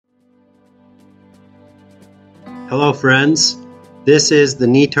Hello, friends. This is the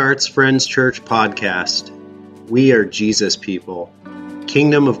Netarts Friends Church podcast. We are Jesus people,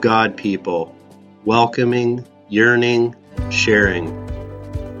 Kingdom of God people, welcoming, yearning, sharing.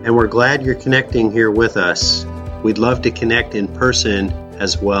 And we're glad you're connecting here with us. We'd love to connect in person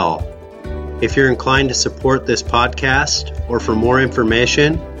as well. If you're inclined to support this podcast or for more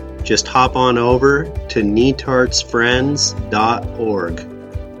information, just hop on over to netartsfriends.org.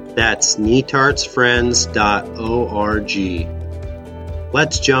 That's netartsfriends.org.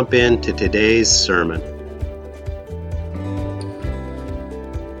 Let's jump into today's sermon.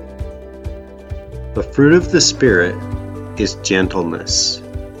 The fruit of the Spirit is gentleness,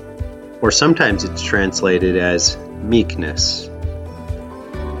 or sometimes it's translated as meekness.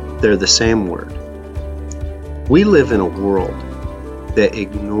 They're the same word. We live in a world that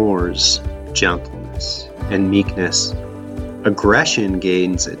ignores gentleness and meekness. Aggression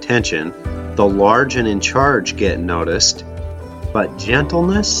gains attention, the large and in charge get noticed, but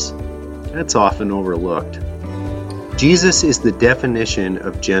gentleness, that's often overlooked. Jesus is the definition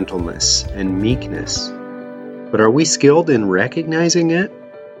of gentleness and meekness, but are we skilled in recognizing it?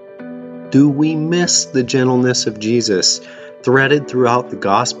 Do we miss the gentleness of Jesus threaded throughout the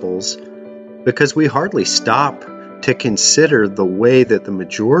Gospels because we hardly stop to consider the way that the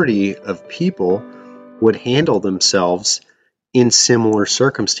majority of people would handle themselves in similar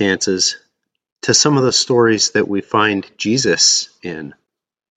circumstances to some of the stories that we find Jesus in?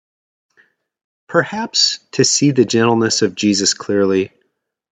 Perhaps to see the gentleness of Jesus clearly,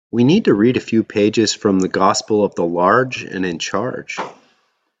 we need to read a few pages from the Gospel of the Large and in Charge.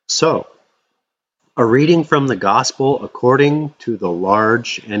 So, a reading from the Gospel according to the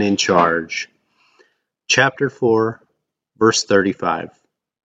Large and in Charge, chapter 4, verse 35.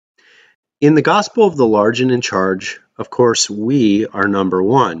 In the Gospel of the Large and in Charge, of course, we are number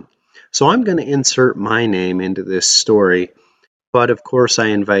one. So I'm going to insert my name into this story, but of course I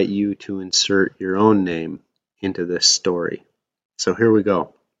invite you to insert your own name into this story. So here we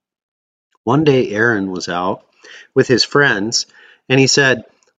go. One day Aaron was out with his friends, and he said,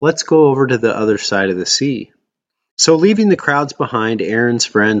 "Let's go over to the other side of the sea." So leaving the crowds behind, Aaron's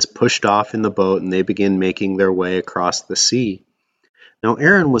friends pushed off in the boat, and they began making their way across the sea. Now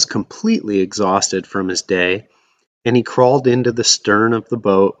Aaron was completely exhausted from his day, and he crawled into the stern of the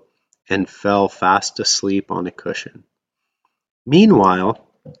boat and fell fast asleep on a cushion. Meanwhile,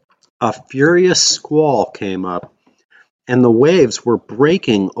 a furious squall came up, and the waves were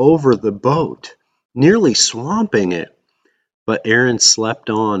breaking over the boat, nearly swamping it. But Aaron slept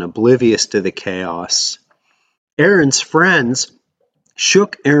on, oblivious to the chaos. Aaron's friends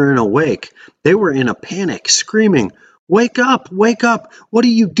shook Aaron awake. They were in a panic, screaming, "Wake up! Wake up! What are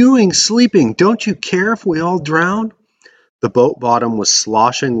you doing sleeping? Don't you care if we all drown?" The boat bottom was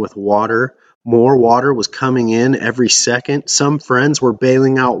sloshing with water. More water was coming in every second. Some friends were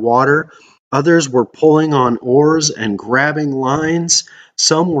bailing out water. Others were pulling on oars and grabbing lines.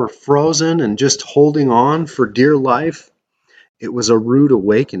 Some were frozen and just holding on for dear life. It was a rude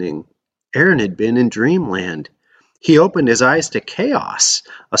awakening. Aaron had been in dreamland. He opened his eyes to chaos.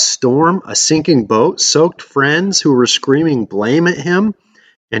 A storm, a sinking boat, soaked friends who were screaming blame at him,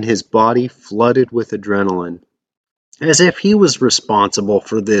 and his body flooded with adrenaline, as if he was responsible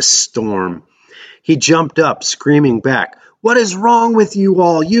for this storm. He jumped up, screaming back, "What is wrong with you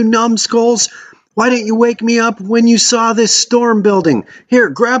all, you numbskulls? Why didn't you wake me up when you saw this storm building? Here,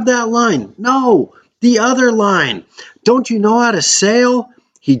 grab that line. No, the other line. Don't you know how to sail?"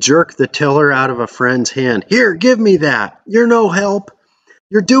 He jerked the tiller out of a friend's hand. "Here, give me that. You're no help.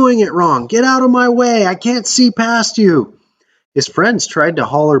 You're doing it wrong. Get out of my way. I can't see past you." His friends tried to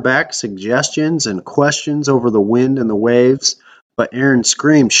holler back suggestions and questions over the wind and the waves, but Aaron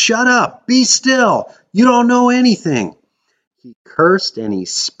screamed, "Shut up! Be still! You don't know anything!" He cursed and he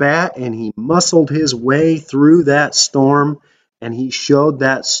spat and he muscled his way through that storm, and he showed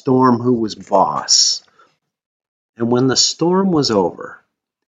that storm who was boss. And when the storm was over,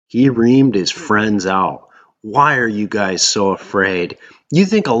 he reamed his friends out. "Why are you guys so afraid? You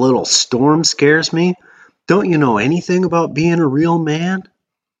think a little storm scares me? Don't you know anything about being a real man?"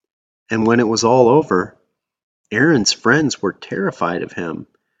 And when it was all over, Aaron's friends were terrified of him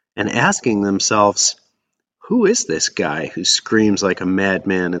and asking themselves, "Who is this guy who screams like a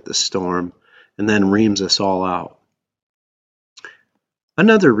madman at the storm and then reams us all out?"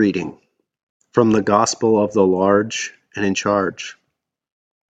 Another reading from the Gospel of the Large and in Charge.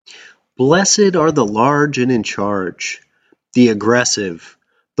 Blessed are the large and in charge, the aggressive,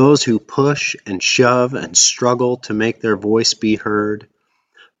 those who push and shove and struggle to make their voice be heard,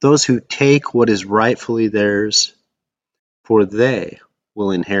 those who take what is rightfully theirs, for they will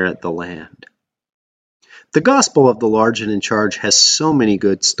inherit the land. The Gospel of the Large and in Charge has so many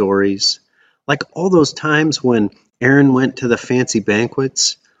good stories. Like all those times when Aaron went to the fancy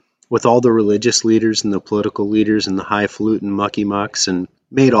banquets with all the religious leaders and the political leaders and the highfalutin mucky mucks and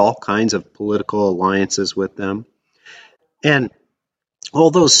made all kinds of political alliances with them. And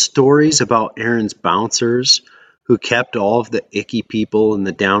all those stories about Aaron's bouncers who kept all of the icky people and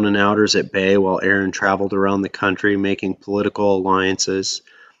the down and outers at bay while Aaron traveled around the country making political alliances,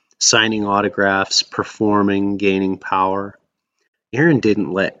 signing autographs, performing, gaining power. Aaron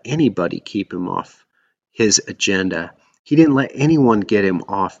didn't let anybody keep him off his agenda. He didn't let anyone get him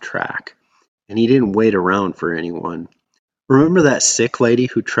off track, and he didn't wait around for anyone. Remember that sick lady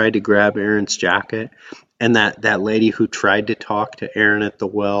who tried to grab Aaron's jacket? And that lady who tried to talk to Aaron at the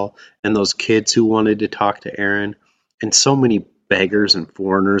well? And those kids who wanted to talk to Aaron? And so many beggars and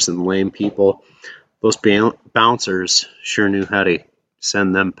foreigners and lame people. Those bouncers sure knew how to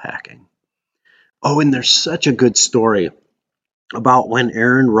send them packing. Oh, and there's such a good story about when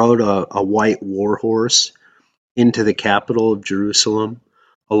Aaron rode a white war horse into the capital of Jerusalem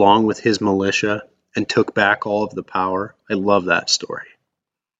along with his militia and took back all of the power. I love that story.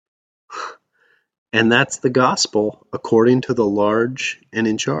 And that's the gospel according to the large and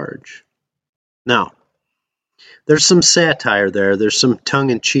in charge. Now, there's some satire there. There's some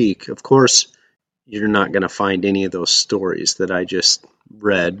tongue-in-cheek. Of course, you're not going to find any of those stories that I just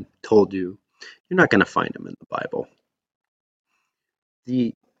read, told you. You're not going to find them in the Bible.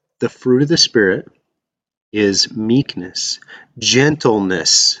 The fruit of the Spirit is meekness,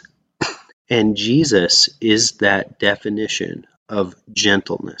 gentleness, and Jesus is that definition of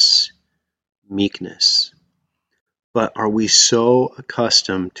gentleness, meekness. But are we so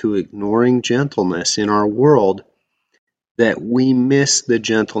accustomed to ignoring gentleness in our world that we miss the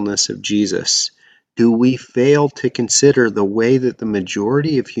gentleness of Jesus? Do we fail to consider the way that the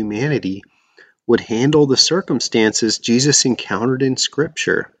majority of humanity would handle the circumstances Jesus encountered in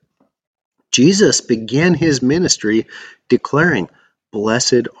Scripture? Jesus began his ministry declaring,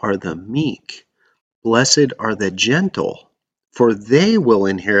 "Blessed are the meek, blessed are the gentle, for they will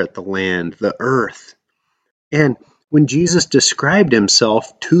inherit the land, the earth." And when Jesus described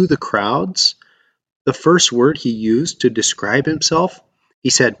himself to the crowds, the first word he used to describe himself, he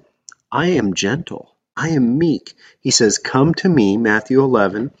said, "I am gentle, I am meek." He says, "Come to me," Matthew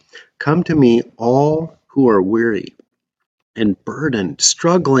 11, "come to me all who are weary and burdened,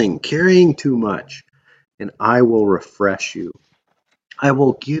 struggling, carrying too much, and I will refresh you. I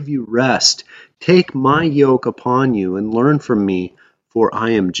will give you rest. Take my yoke upon you and learn from me, for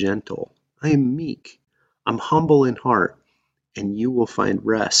I am gentle, I am meek, I'm humble in heart, and you will find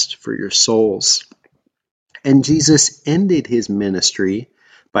rest for your souls." And Jesus ended his ministry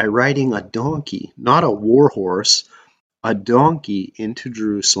by riding a donkey, not a war horse, a donkey into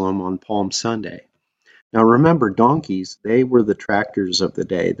Jerusalem on Palm Sunday. Now remember, donkeys, they were the tractors of the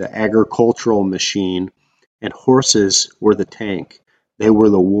day, the agricultural machine, and horses were the tank. They were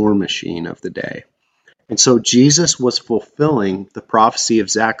the war machine of the day. And so Jesus was fulfilling the prophecy of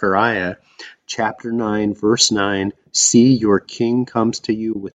Zechariah, chapter 9, verse 9, "See, your king comes to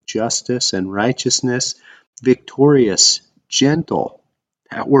you with justice and righteousness, victorious, gentle."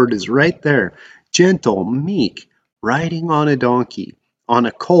 That word is right there. Gentle, meek, riding on a donkey, on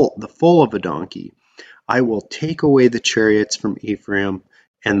a colt, the foal of a donkey. "I will take away the chariots from Ephraim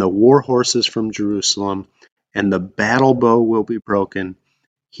and the war horses from Jerusalem, and the battle bow will be broken.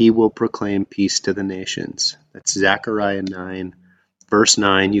 He will proclaim peace to the nations." That's Zechariah 9, verse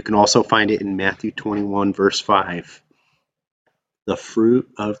 9. You can also find it in Matthew 21, verse 5. The fruit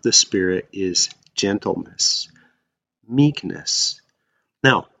of the Spirit is gentleness, meekness.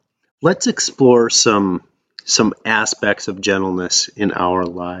 Now, let's explore some aspects of gentleness in our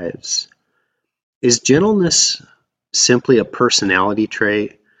lives. Is gentleness simply a personality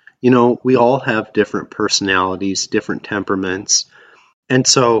trait? You know, we all have different personalities, different temperaments. And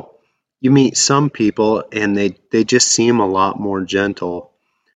so you meet some people and they just seem a lot more gentle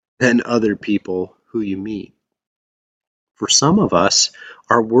than other people who you meet. For some of us,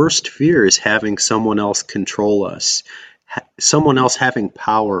 our worst fear is having someone else control us, someone else having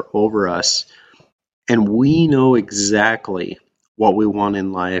power over us. And we know exactly what we want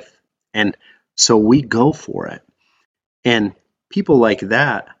in life. And so we go for it. And people like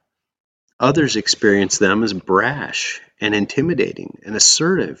that, others experience them as brash and intimidating and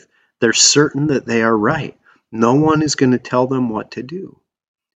assertive. They're certain that they are right. No one is going to tell them what to do.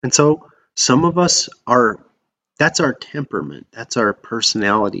 And so some of us that's our temperament. That's our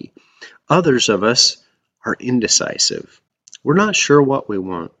personality. Others of us are indecisive. We're not sure what we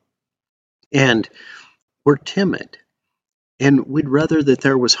want. And we're timid. And we'd rather that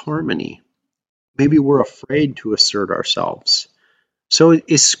there was harmony. Maybe we're afraid to assert ourselves. So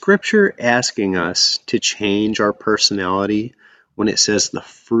is Scripture asking us to change our personality when it says the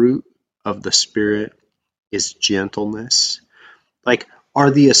fruit of the Spirit is gentleness? Like,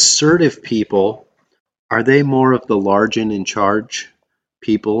 are the assertive people, are they more of the large and in charge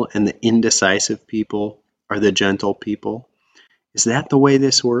people, and the indecisive people are the gentle people? Is that the way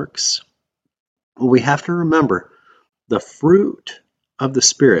this works? Well, we have to remember the fruit of the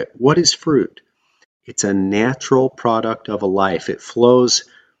Spirit. What is fruit? It's a natural product of a life. It flows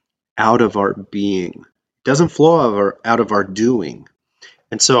out of our being. It doesn't flow out of our doing.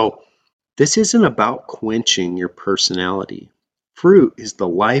 And so this isn't about quenching your personality. Fruit is the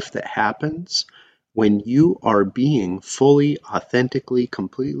life that happens when you are being fully, authentically,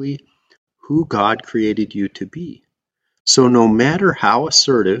 completely who God created you to be. So no matter how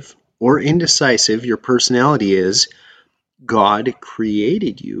assertive or indecisive your personality is, God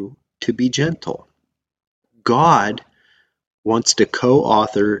created you to be gentle. God wants to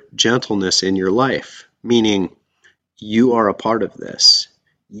co-author gentleness in your life, meaning you are a part of this.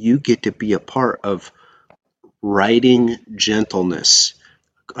 You get to be a part of writing gentleness,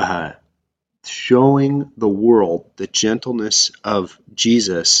 showing the world the gentleness of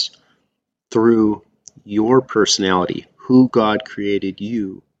Jesus through your personality, who God created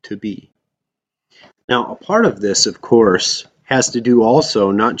you to be. Now, a part of this, of course, has to do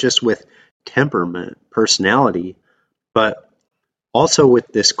also not just with temperament, personality, but also with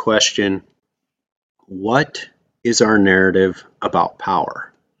this question, what is our narrative about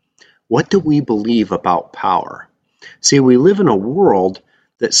power? What do we believe about power? See, we live in a world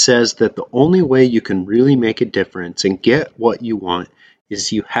that says that the only way you can really make a difference and get what you want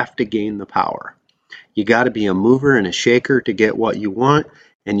is you have to gain the power. You got to be a mover and a shaker to get what you want,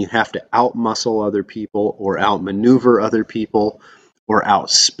 and you have to outmuscle other people or outmaneuver other people or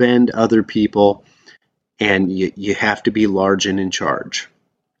outspend other people, and you have to be large and in charge.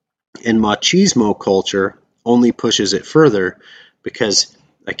 And machismo culture only pushes it further because,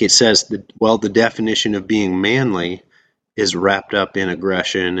 like it says, the definition of being manly is wrapped up in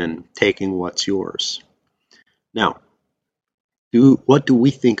aggression and taking what's yours. Now, what do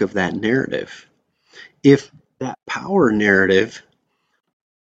we think of that narrative? If that power narrative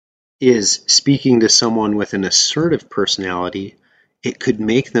is speaking to someone with an assertive personality, it could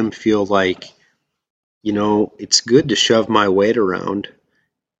make them feel like, it's good to shove my weight around,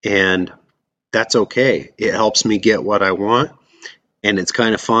 and that's okay. It helps me get what I want, and it's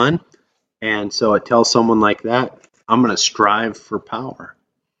kind of fun. And so it tells someone like that, I'm going to strive for power.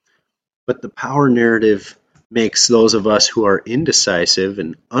 But the power narrative makes those of us who are indecisive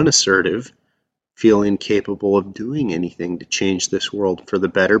and unassertive feel incapable of doing anything to change this world for the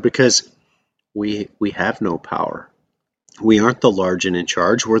better because we have no power. We aren't the large and in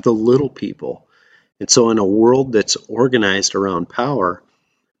charge, we're the little people. And so in a world that's organized around power,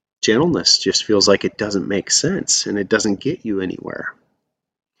 gentleness just feels like it doesn't make sense and it doesn't get you anywhere.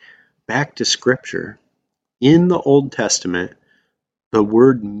 Back to Scripture. In the Old Testament, the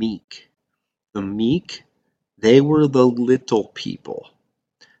word meek, the meek, they were the little people.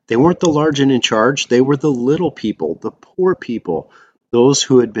 They weren't the large and in charge, they were the little people, the poor people, those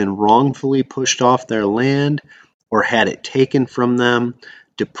who had been wrongfully pushed off their land or had it taken from them,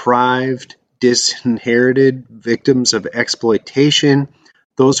 deprived, disinherited, victims of exploitation,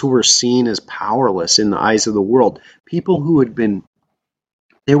 those who were seen as powerless in the eyes of the world, people who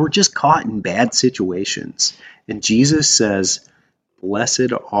they were just caught in bad situations. And Jesus says,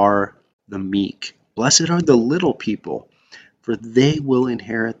 blessed are the meek, blessed are the little people, for they will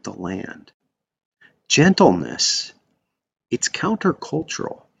inherit the land. Gentleness, it's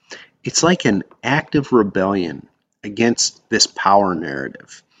countercultural. It's like an active rebellion against this power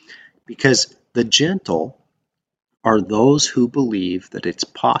narrative, because the gentle are those who believe that it's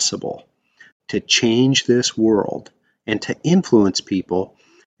possible to change this world and to influence people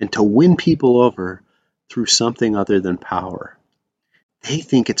and to win people over through something other than power. They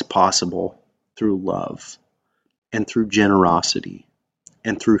think it's possible through love and through generosity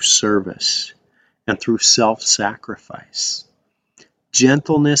and through service and through self-sacrifice.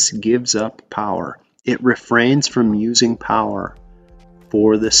 Gentleness gives up power. It refrains from using power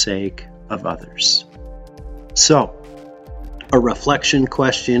for the sake of others. So, a reflection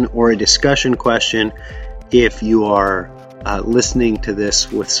question or a discussion question, if you are listening to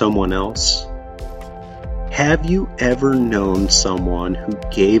this with someone else, have you ever known someone who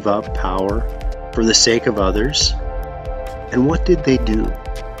gave up power for the sake of others? And what did they do?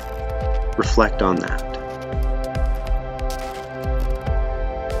 Reflect on that.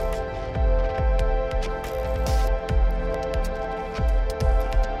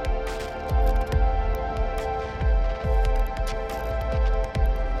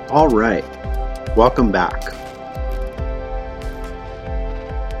 All right, welcome back.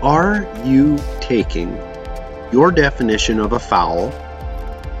 Are you taking your definition of a foul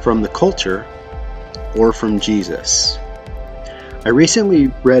from the culture or from Jesus? I recently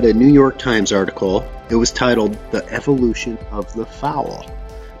read a New York Times article. It was titled "The Evolution of the Foul."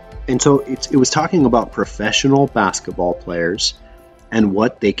 And so it was talking about professional basketball players and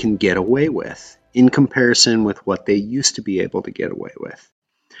what they can get away with in comparison with what they used to be able to get away with.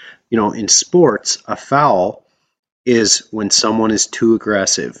 You know, in sports, a foul is when someone is too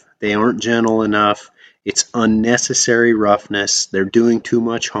aggressive. They aren't gentle enough. It's unnecessary roughness. They're doing too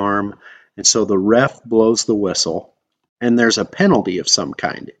much harm. And so the ref blows the whistle and there's a penalty of some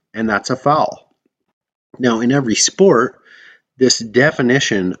kind, and that's a foul. Now, in every sport, this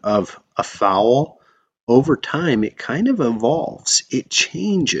definition of a foul, over time, it kind of evolves. It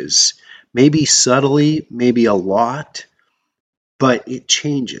changes, maybe subtly, maybe a lot, but it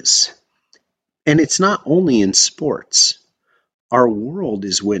changes. And it's not only in sports. Our world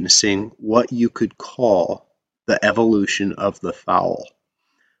is witnessing what you could call the evolution of the foul.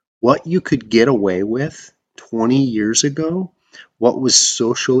 What you could get away with 20 years ago, what was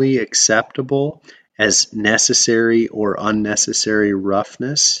socially acceptable as necessary or unnecessary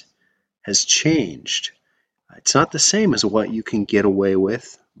roughness, has changed. It's not the same as what you can get away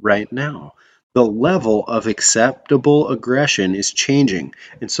with right now. The level of acceptable aggression is changing.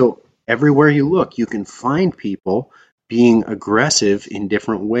 And so everywhere you look, you can find people being aggressive in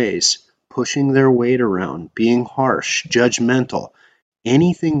different ways, pushing their weight around, being harsh, judgmental,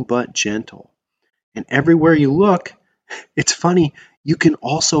 anything but gentle. And everywhere you look, it's funny, you can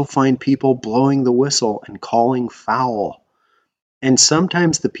also find people blowing the whistle and calling foul. And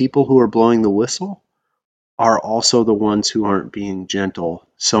sometimes the people who are blowing the whistle are also the ones who aren't being gentle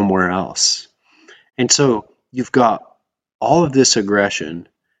somewhere else. And so you've got all of this aggression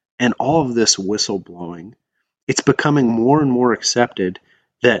and all of this whistleblowing. It's becoming more and more accepted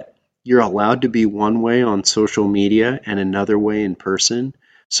that you're allowed to be one way on social media and another way in person.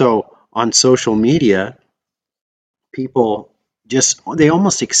 So on social media, people they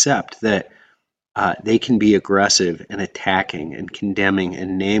almost accept that they can be aggressive and attacking and condemning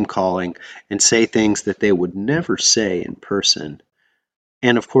and name calling and say things that they would never say in person.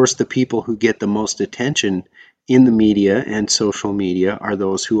 And of course, the people who get the most attention in the media and social media are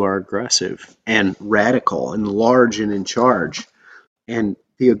those who are aggressive and radical and large and in charge. And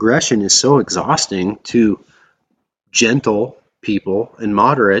the aggression is so exhausting to gentle people and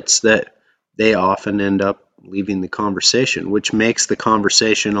moderates that they often end up leaving the conversation, which makes the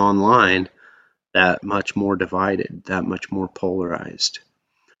conversation online that much more divided, that much more polarized.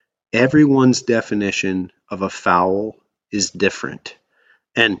 Everyone's definition of a foul is different,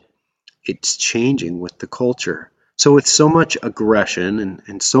 and it's changing with the culture. So with so much aggression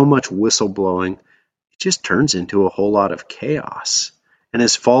and so much whistleblowing, it just turns into a whole lot of chaos. And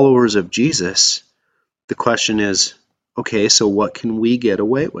as followers of Jesus, the question is, okay, so what can we get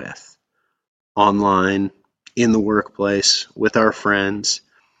away with? Online, in the workplace, with our friends,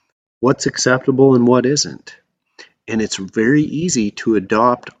 what's acceptable and what isn't? And it's very easy to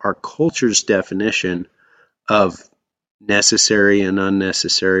adopt our culture's definition of necessary and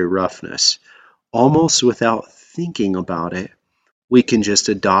unnecessary roughness. Almost without thinking about it, we can just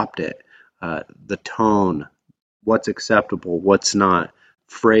adopt it. The tone, what's acceptable, what's not,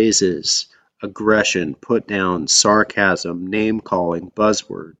 phrases, aggression, put down, sarcasm, name calling,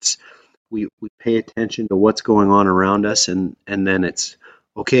 buzzwords. We pay attention to what's going on around us, and then it's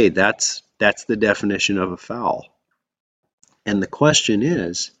okay, that's the definition of a foul. And the question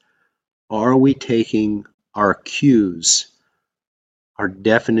is, are we taking our cues, our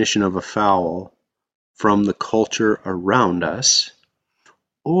definition of a foul, from the culture around us,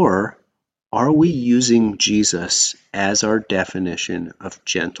 or are we using Jesus as our definition of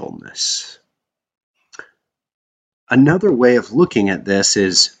gentleness? Another way of looking at this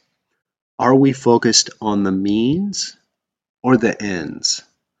is, are we focused on the means or the ends?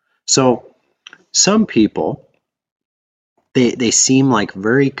 So some people, they seem like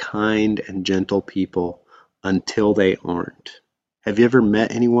very kind and gentle people until they aren't. Have you ever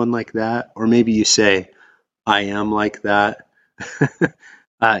met anyone like that? Or maybe you say, I am like that.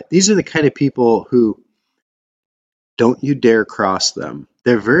 These are the kind of people who don't you dare cross them.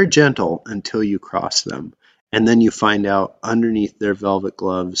 They're very gentle until you cross them. And then you find out underneath their velvet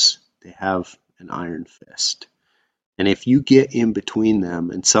gloves, they have an iron fist. And if you get in between them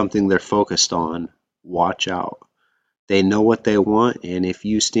and something they're focused on, watch out. They know what they want, and if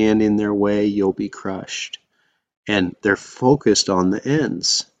you stand in their way, you'll be crushed. And they're focused on the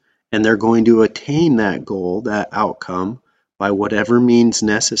ends. And they're going to attain that goal, that outcome, by whatever means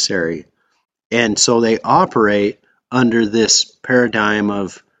necessary. And so they operate under this paradigm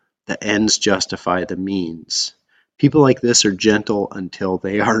of the ends justify the means. People like this are gentle until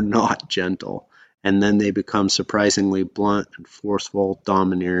they are not gentle, and then they become surprisingly blunt and forceful,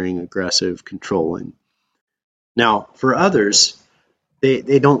 domineering, aggressive, controlling. Now, for others,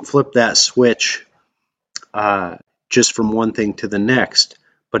 they don't flip that switch just from one thing to the next,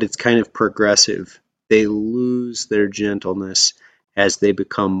 but it's kind of progressive. They lose their gentleness as they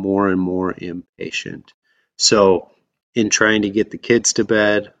become more and more impatient. So, in trying to get the kids to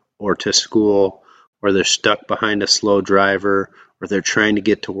bed or to school, or they're stuck behind a slow driver, or they're trying to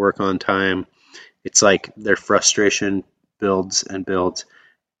get to work on time, it's like their frustration builds and builds,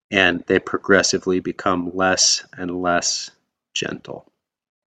 and they progressively become less and less gentle.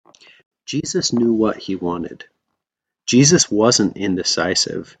 Jesus knew what he wanted. Jesus wasn't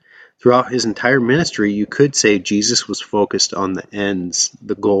indecisive. Throughout his entire ministry, you could say Jesus was focused on the ends,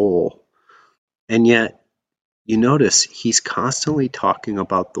 the goal. And yet, you notice he's constantly talking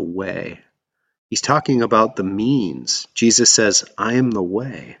about the way. He's talking about the means. Jesus says, I am the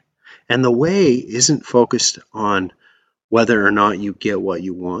way. And the way isn't focused on whether or not you get what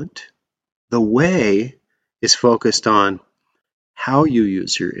you want. The way is focused on how you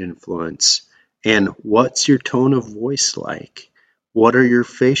use your influence and what's your tone of voice like. What are your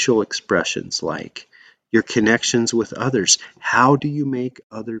facial expressions like? Your connections with others. How do you make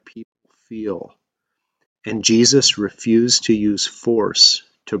other people feel? And Jesus refused to use force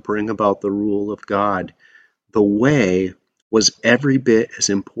to bring about the rule of God. The way was every bit as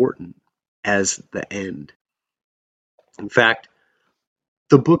important as the end. In fact,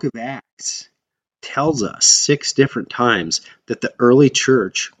 the book of Acts tells us 6 different times that the early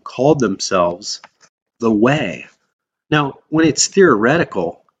church called themselves the way. Now, when it's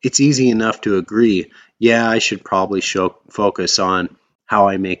theoretical, it's easy enough to agree, yeah, I should probably focus on how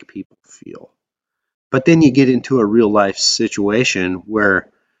I make people feel. But then you get into a real life situation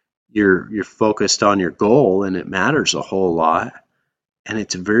where you're focused on your goal and it matters a whole lot, and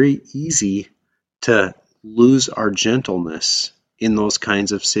it's very easy to lose our gentleness in those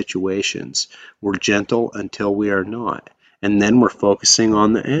kinds of situations. We're gentle until we are not, and then we're focusing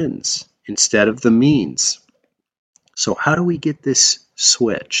on the ends instead of the means. So how do we get this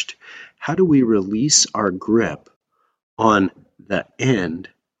switched? How do we release our grip on the end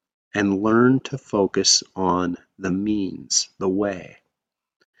and learn to focus on the means, the way?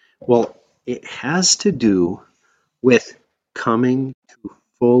 Well, it has to do with coming to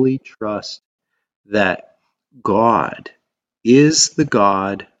fully trust that God is the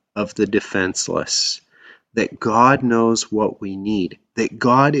God of the defenseless, that God knows what we need, that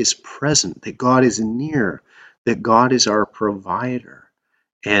God is present, that God is near, that God is our provider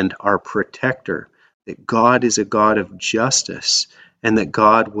and our protector, that God is a God of justice, and that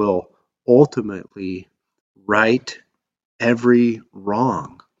God will ultimately right every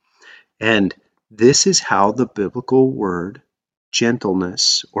wrong. And this is how the biblical word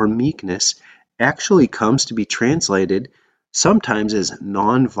gentleness or meekness actually comes to be translated sometimes as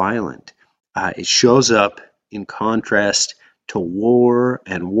nonviolent. It shows up in contrast to war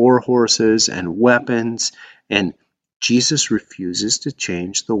and war horses and weapons, and Jesus refuses to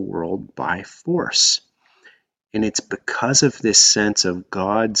change the world by force. And it's because of this sense of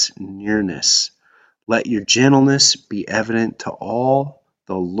God's nearness. Let your gentleness be evident to all.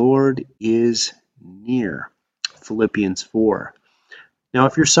 The Lord is near. Philippians 4. Now,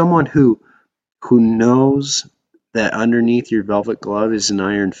 if you're someone who knows that underneath your velvet glove is an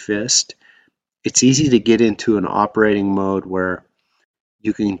iron fist, it's easy to get into an operating mode where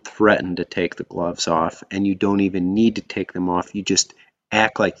you can threaten to take the gloves off, and you don't even need to take them off. You just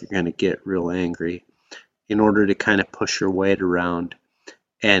act like you're going to get real angry in order to kind of push your weight around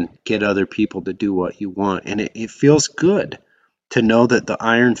and get other people to do what you want. And it feels good to know that the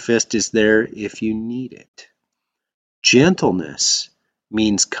iron fist is there if you need it. Gentleness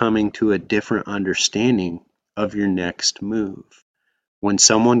means coming to a different understanding of your next move. When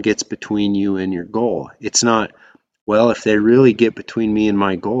someone gets between you and your goal, it's not, well, if they really get between me and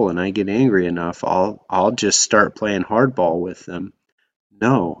my goal and I get angry enough, I'll just start playing hardball with them.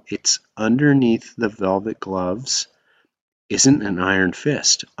 No, it's underneath the velvet gloves isn't an iron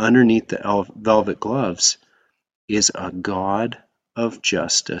fist. Underneath the velvet gloves is a God of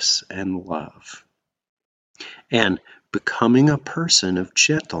justice and love. And becoming a person of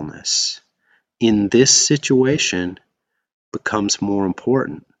gentleness in this situation becomes more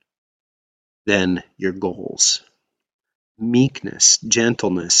important than your goals. Meekness,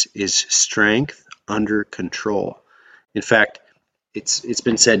 gentleness is strength under control. In fact, it's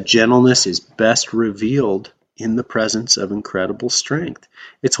been said gentleness is best revealed in the presence of incredible strength.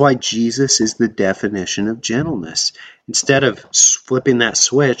 It's why Jesus is the definition of gentleness. Instead of flipping that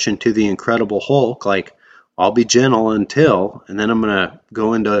switch into the Incredible Hulk, like, I'll be gentle until, and then I'm going to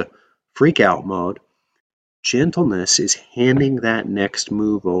go into freak out mode, gentleness is handing that next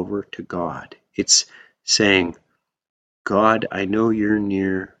move over to God. It's saying, God, I know you're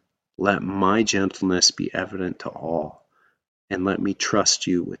near. Let my gentleness be evident to all, and let me trust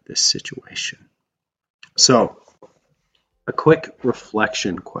you with this situation. So, a quick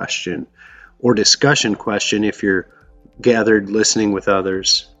reflection question or discussion question if you're gathered listening with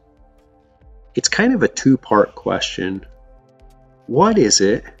others. It's kind of a two-part question. What is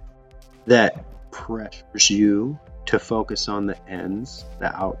it that pressures you to focus on the ends,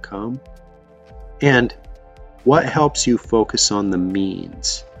 the outcome? And what helps you focus on the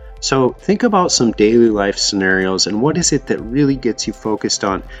means? So think about some daily life scenarios and what is it that really gets you focused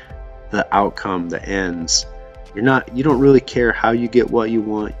on the outcome, the ends. You don't really care how you get what you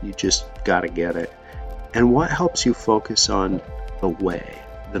want, you just gotta get it. And what helps you focus on the way,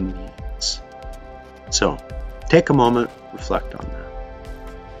 the means? So take a moment, reflect on that.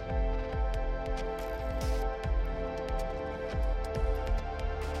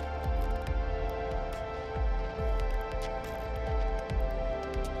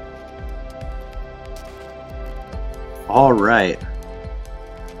 All right.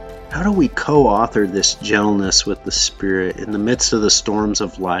 How do we co-author this gentleness with the Spirit in the midst of the storms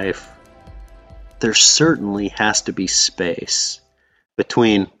of life? There certainly has to be space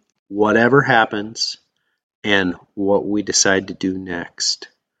between whatever happens and what we decide to do next.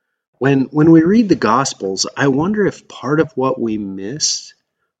 When we read the Gospels, I wonder if part of what we miss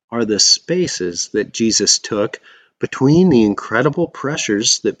are the spaces that Jesus took between the incredible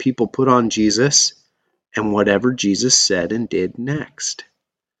pressures that people put on Jesus and whatever Jesus said and did next.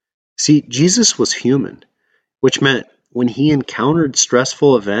 See, Jesus was human, which meant when he encountered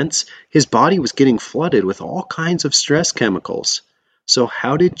stressful events, his body was getting flooded with all kinds of stress chemicals. So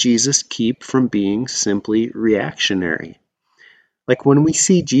how did Jesus keep from being simply reactionary? Like when we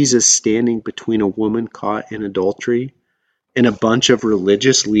see Jesus standing between a woman caught in adultery and a bunch of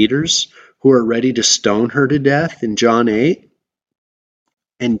religious leaders who are ready to stone her to death in John 8,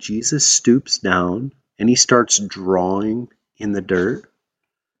 and Jesus stoops down and he starts drawing in the dirt.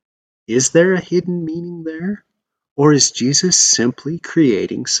 Is there a hidden meaning there? Or is Jesus simply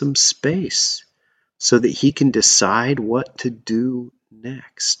creating some space so that he can decide what to do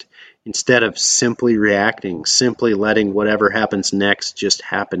next instead of simply reacting, simply letting whatever happens next just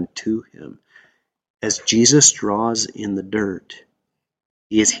happen to him? As Jesus draws in the dirt,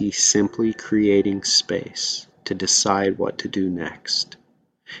 is he simply creating space to decide what to do next?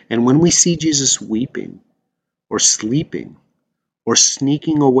 And when we see Jesus weeping or sleeping or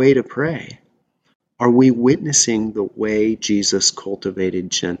sneaking away to pray, are we witnessing the way Jesus cultivated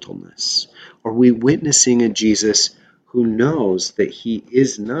gentleness? Are we witnessing a Jesus who knows that he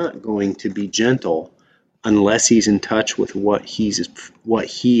is not going to be gentle unless he's in touch with what he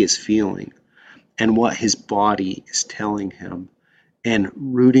is feeling and what his body is telling him, and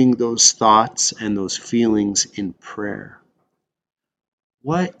rooting those thoughts and those feelings in prayer?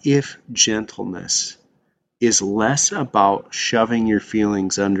 What if gentleness is less about shoving your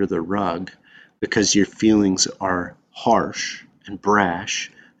feelings under the rug because your feelings are harsh and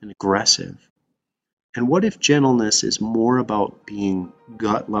brash and aggressive? And what if gentleness is more about being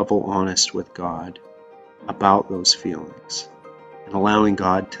gut-level honest with God about those feelings and allowing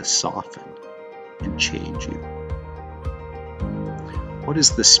God to soften and change you? What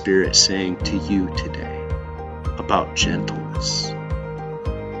is the Spirit saying to you today about gentleness?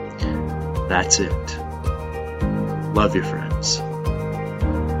 That's it. Love your friends.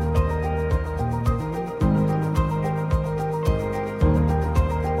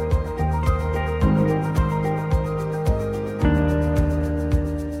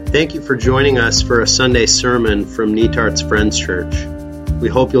 Thank you for joining us for a Sunday sermon from Netart's Friends Church. We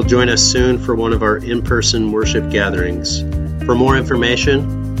hope you'll join us soon for one of our in-person worship gatherings. For more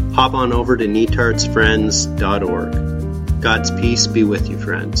information, hop on over to netartsfriends.org. God's peace be with you,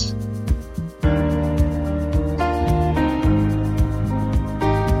 friends.